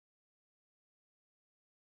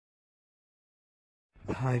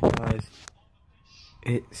Hi guys,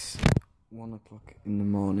 it's 1 o'clock in the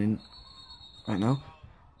morning right now,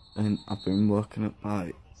 and I've been woken up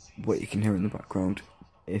by what you can hear in the background,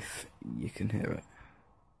 if you can hear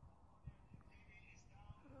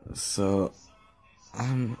it. So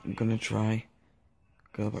I'm gonna try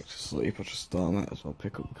go back to sleep. I just thought I might as well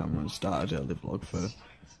pick up the camera and start a daily vlog for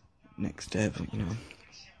next day, but you know,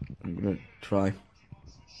 I'm gonna try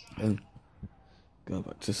and go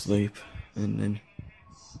back to sleep, and then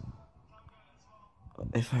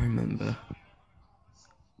if I remember,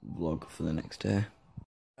 vlog for the next day.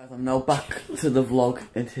 Guys, I'm now back to the vlog.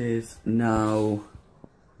 It is now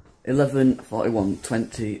 11:41,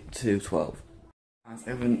 20 to 12. I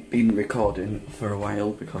haven't been recording for a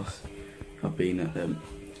while because I've been at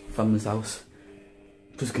family's house.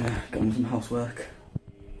 Just gonna get on some housework.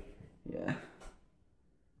 Yeah.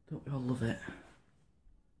 Don't we all love it?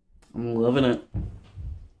 I'm loving it.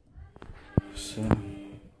 So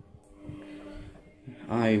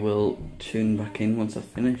I will tune back in once I've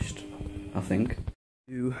finished, I think.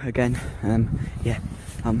 You again, yeah,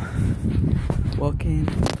 I'm walking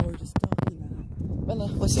towards the start now. Bella,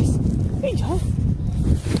 what's this? Hey, John!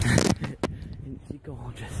 Isn't she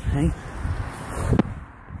gorgeous, hey?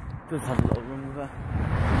 Just had a little run with her.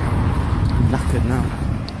 I'm knackered now.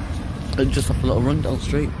 I just have a little run down the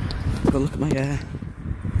street. Go look at my hair.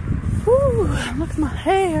 Woo! Look at my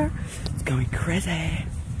hair! It's going crazy.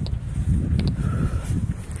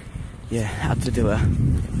 Yeah, I had to do a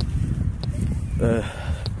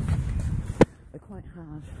quite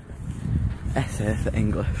hard essay for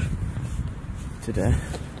English today.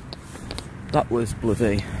 That was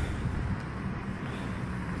bloody,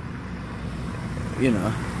 you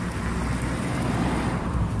know,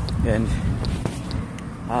 and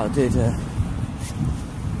I did 2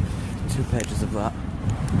 pages of that.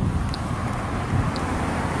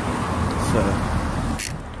 So,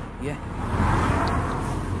 yeah.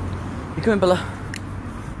 You coming, Bella?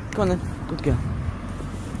 Come on then, good girl.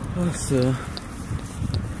 Oh, so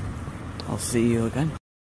I'll see you again.